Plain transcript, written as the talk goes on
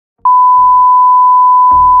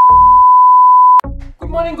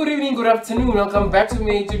morning, good evening, good afternoon. Welcome back to my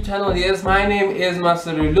YouTube channel. Yes, my name is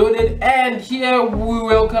Master Reloaded, and here we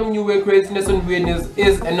welcome you where craziness and weirdness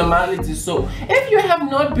is a normality. So if you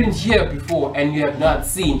have not been here before and you have not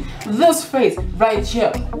seen this face right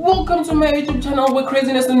here, welcome to my YouTube channel where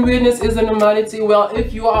craziness and weirdness is a normality. Well,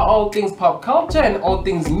 if you are all things pop culture and all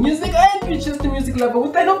things music, and you're just a music lover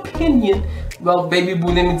with an opinion, well, baby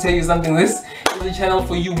boo, let me tell you something. This is the channel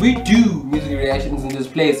for you. We do music reactions in this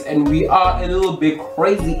place, and we are a little bit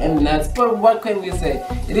crazy and nuts, but what can we say?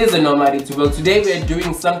 It is a normality. Well, today we are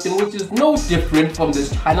doing something which is no different from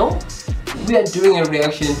this channel. We are doing a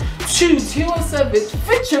reaction to Tiwa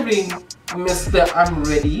featuring Mr. I'm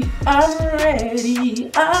Ready. I'm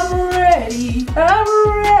ready, I'm ready, I'm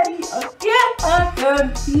ready. Again, I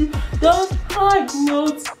can see those high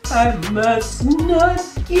notes. I must not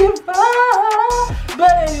give up.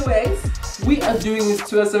 But anyways, we are doing this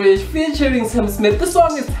Tiwa Savage featuring Sam Smith. The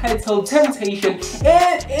song is titled Temptation.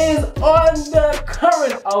 It is on the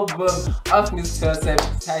current album of Mr. Tiwa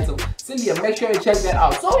Savage titled Celia. Make sure you check that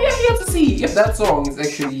out. So we are here to see if that song is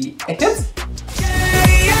actually a hit.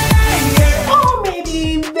 Or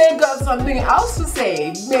maybe they got something else to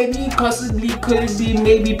say. Maybe possibly could it be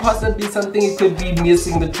maybe possibly something it could be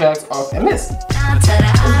missing the tracks of a miss. Let's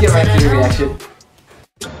get right to the reaction.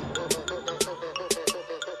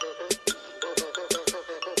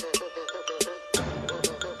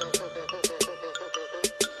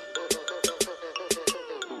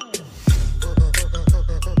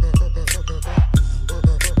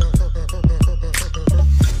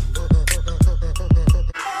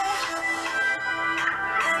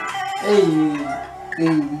 Hey.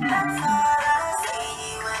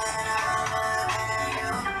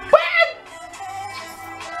 What?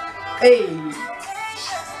 Hey.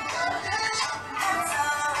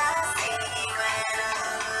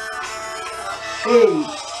 Hey.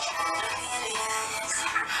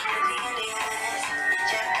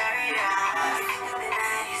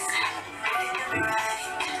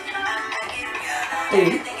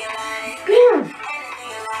 Hey.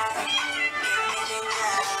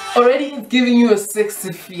 Already it's giving you a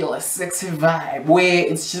sexy feel, a sexy vibe, where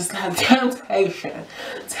it's just like temptation.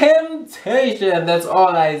 Temptation, that's all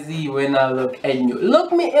I see when I look at you.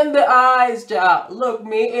 Look me in the eyes, child. Look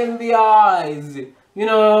me in the eyes. You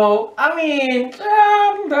know, I mean,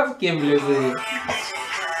 that's giving it.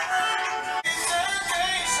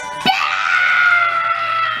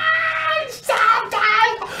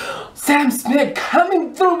 Sam Smith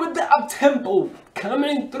coming through with the up-tempo.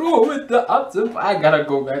 Coming through with the up-tempo. I gotta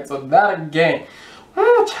go back to that again.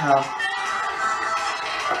 Oh, child.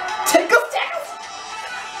 Take a step.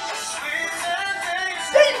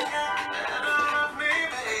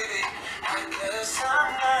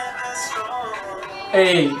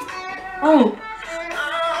 Hey. Oh.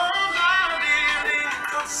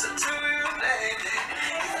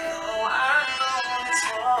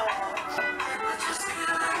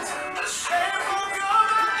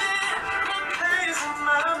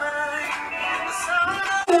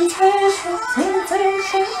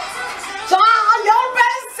 Temptation. Child, you're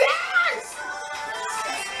better sing.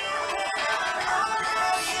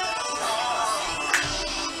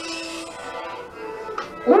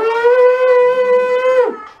 Ooh.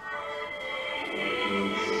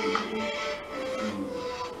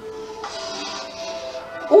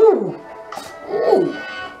 Ooh.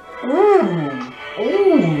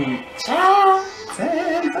 Ooh. Child.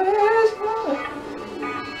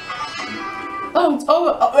 Oh, it's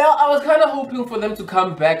over. Well, I was kind of hoping for them to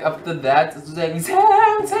come back after that. It's like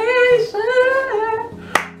temptation.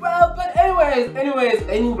 Well, but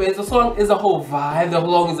anyways, the song is a whole vibe. The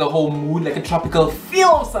song is a whole mood, like a tropical feel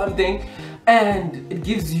of something, and it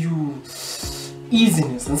gives you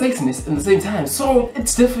easiness and sexiness at the same time. So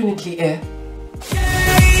it's definitely a.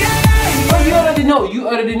 But you already know. You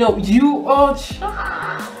already know. You are.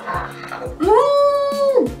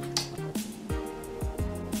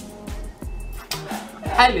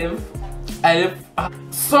 I live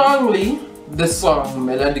songly, the song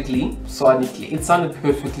melodically, sonically, it sounded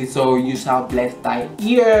perfectly, so you shall bless thy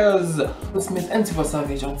ears. Smith and Tiwa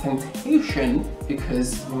Savage on Temptation,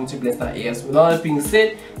 because you want to bless thy ears. With all that being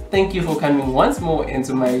said, thank you for coming once more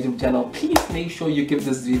into my YouTube channel. Please make sure you give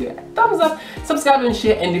this video a thumbs up, subscribe and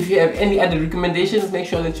share, and if you have any other recommendations, make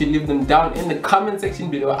sure that you leave them down in the comment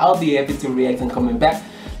section below. I'll be happy to react and comment back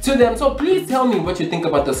to them. So please tell me what you think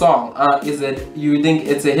about the song. Is it you think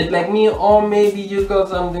it's a hit like me, or maybe you got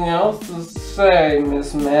something else to say,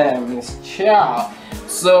 Miss Chow?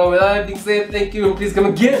 So with that being said, thank you and please come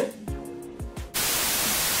again.